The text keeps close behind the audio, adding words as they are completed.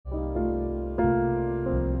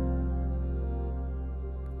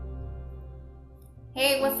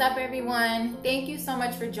Hey, what's up, everyone? Thank you so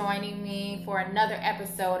much for joining me for another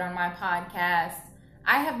episode on my podcast.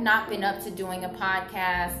 I have not been up to doing a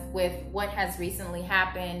podcast with what has recently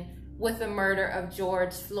happened with the murder of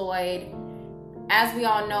George Floyd. As we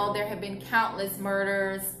all know, there have been countless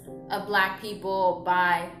murders of Black people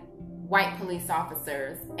by white police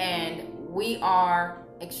officers, and we are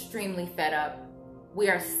extremely fed up. We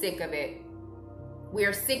are sick of it. We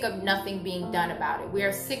are sick of nothing being done about it. We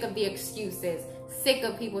are sick of the excuses, sick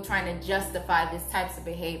of people trying to justify this types of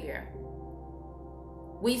behavior.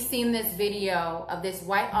 We've seen this video of this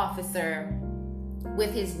white officer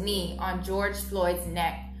with his knee on George Floyd's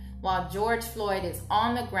neck while George Floyd is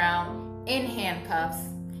on the ground in handcuffs,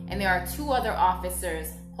 and there are two other officers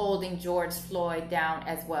holding George Floyd down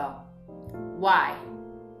as well. Why?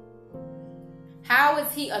 How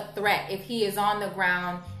is he a threat if he is on the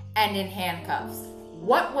ground and in handcuffs?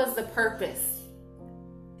 What was the purpose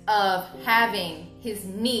of having his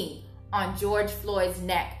knee on George Floyd's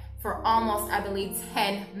neck for almost, I believe,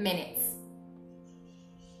 10 minutes?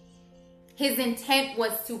 His intent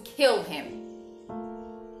was to kill him.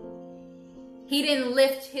 He didn't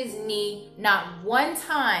lift his knee not one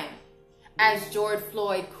time as George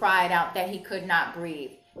Floyd cried out that he could not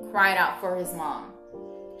breathe, cried out for his mom.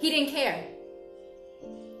 He didn't care.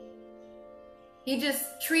 He just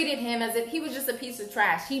treated him as if he was just a piece of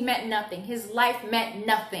trash. He meant nothing. His life meant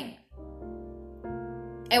nothing.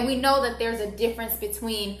 And we know that there's a difference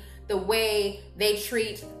between the way they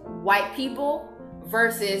treat white people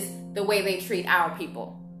versus the way they treat our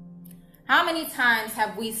people. How many times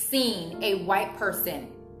have we seen a white person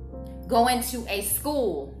go into a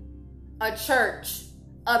school, a church,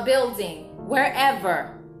 a building,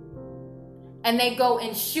 wherever, and they go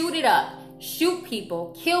and shoot it up, shoot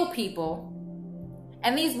people, kill people,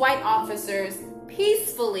 and these white officers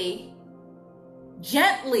peacefully,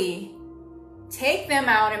 gently take them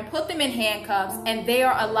out and put them in handcuffs, and they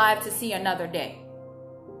are alive to see another day.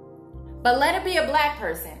 But let it be a Black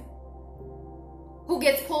person who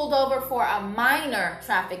gets pulled over for a minor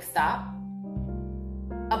traffic stop.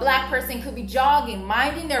 A Black person could be jogging,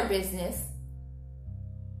 minding their business,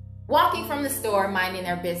 walking from the store, minding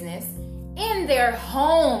their business, in their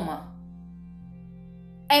home,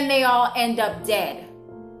 and they all end up dead.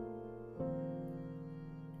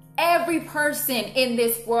 Every person in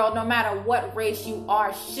this world, no matter what race you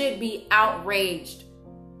are, should be outraged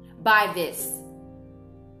by this.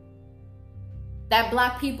 That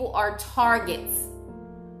Black people are targets.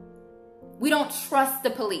 We don't trust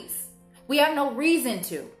the police. We have no reason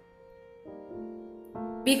to.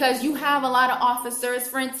 Because you have a lot of officers,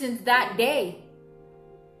 for instance, that day,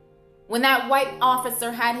 when that white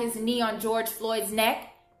officer had his knee on George Floyd's neck,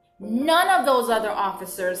 none of those other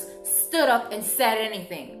officers stood up and said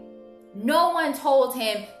anything. No one told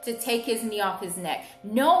him to take his knee off his neck.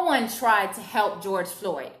 No one tried to help George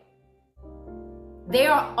Floyd. They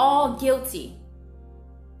are all guilty.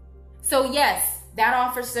 So yes, that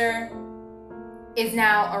officer is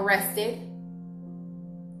now arrested.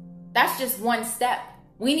 That's just one step.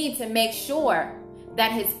 We need to make sure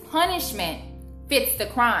that his punishment fits the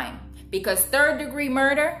crime, because third-degree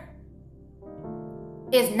murder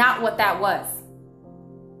is not what that was.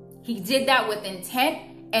 He did that with intent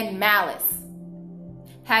and malice.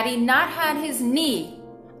 Had he not had his knee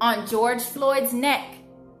on George Floyd's neck,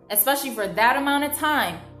 especially for that amount of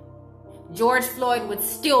time, George Floyd would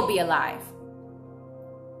still be alive.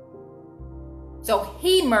 So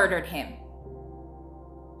he murdered him.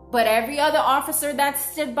 But every other officer that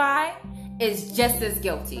stood by is just as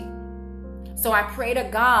guilty. So I pray to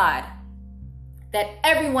God that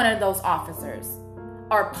every one of those officers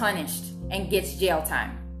are punished and gets jail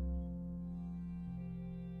time.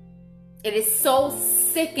 It is so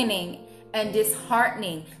sickening and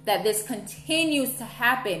disheartening that this continues to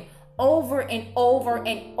happen over and over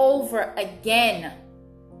and over again,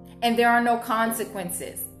 and there are no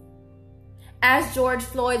consequences. As George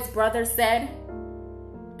Floyd's brother said,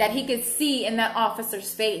 that he could see in that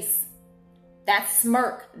officer's face, that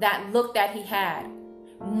smirk, that look that he had,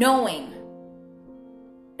 knowing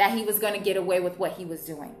that he was going to get away with what he was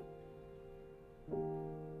doing.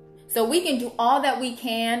 So we can do all that we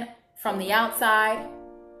can from the outside.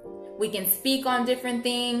 We can speak on different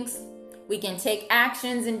things. We can take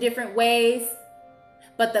actions in different ways.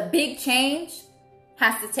 But the big change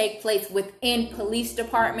has to take place within police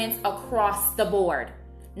departments across the board.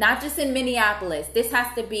 Not just in Minneapolis. This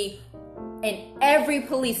has to be in every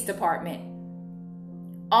police department.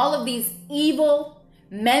 All of these evil,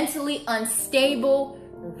 mentally unstable,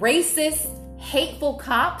 racist, hateful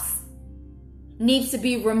cops need to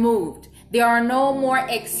be removed. There are no more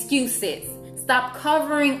excuses. Stop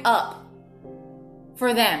covering up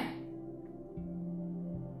for them.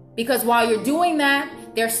 Because while you're doing that,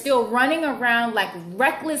 they're still running around like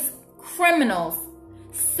reckless criminals,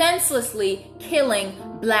 senselessly killing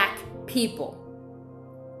Black people.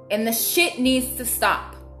 And the shit needs to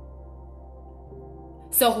stop.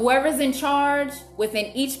 So whoever's in charge within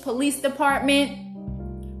each police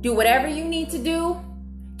department, do whatever you need to do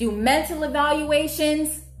mental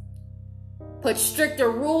evaluations, put stricter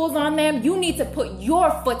rules on them. You need to put your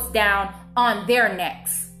foot down on their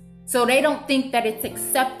necks so they don't think that it's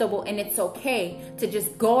acceptable and it's okay to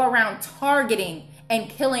just go around targeting and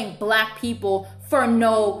killing Black people for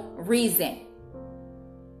no reason.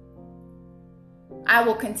 I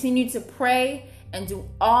will continue to pray and do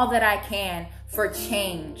all that I can for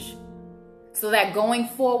change so that going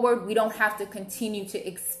forward, we don't have to continue to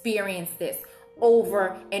experience this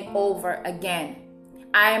over and over again.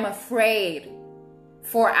 I am afraid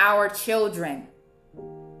for our children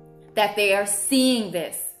that they are seeing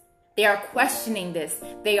this. They are questioning this.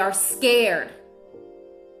 They are scared.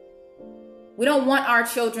 We don't want our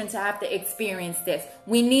children to have to experience this.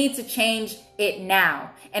 We need to change it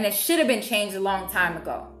now. And it should have been changed a long time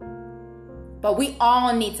ago. But we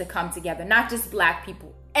all need to come together, not just Black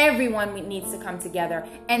people. Everyone needs to come together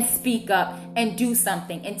and speak up and do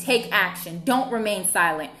something and take action. Don't remain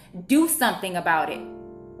silent. Do something about it.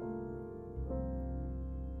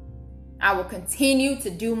 I will continue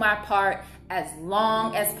to do my part as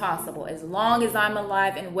long as possible. As long as I'm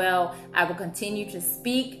alive and well, I will continue to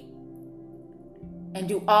speak and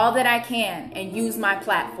do all that I can and use my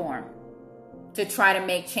platform to try to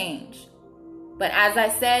make change. But as I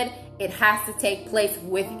said, it has to take place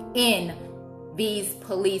within these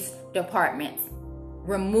police departments.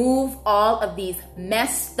 Remove all of these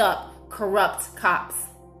messed up, corrupt cops.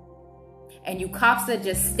 And you cops that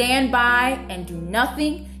just stand by and do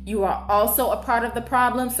nothing, you are also a part of the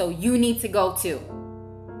problem, so you need to go too.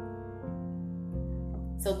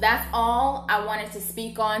 So that's all I wanted to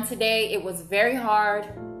speak on today. It was very hard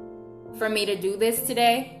for me to do this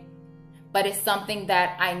today, but it's something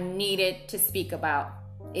that I needed to speak about.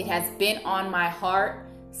 It has been on my heart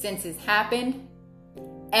since it's happened.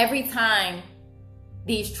 Every time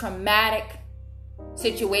these traumatic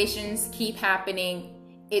situations keep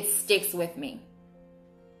happening, it sticks with me.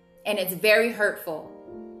 And it's very hurtful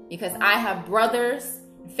because I have brothers,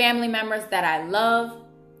 family members that I love.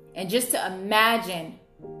 And just to imagine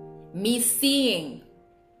me seeing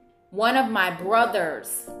one of my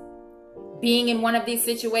brothers being in one of these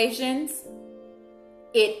situations,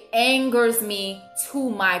 it angers me to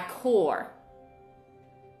my core.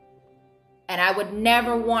 And I would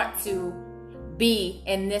never want to be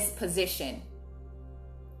in this position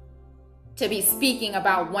to be speaking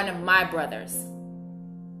about one of my brothers.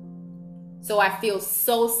 So I feel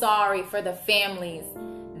so sorry for the families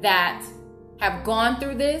that have gone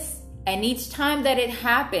through this, and each time that it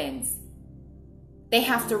happens, they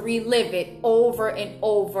have to relive it over and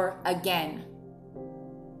over again.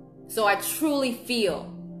 So I truly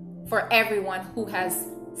feel for everyone who has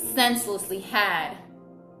senselessly had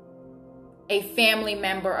a family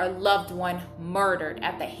member or loved one murdered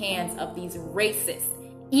at the hands of these racist,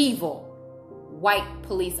 evil, white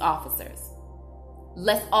police officers.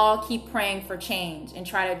 Let's all keep praying for change and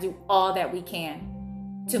try to do all that we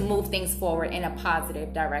can to move things forward in a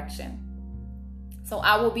positive direction. So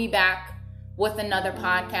I will be back with another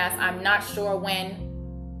podcast. I'm not sure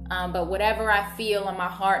when, but whatever I feel in my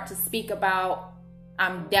heart to speak about,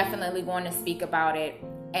 I'm definitely going to speak about it.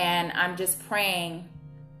 And I'm just praying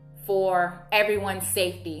for everyone's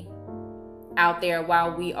safety out there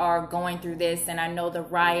while we are going through this. And I know the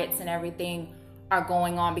riots and everything are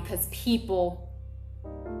going on because people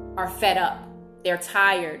are fed up. They're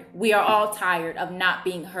tired. We are all tired of not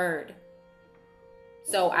being heard.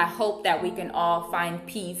 So I hope that we can all find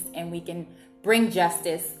peace and we can bring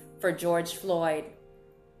justice for George Floyd.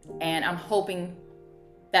 And I'm hoping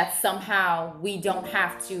that somehow we don't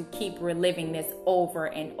have to keep reliving this over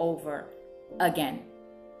and over again.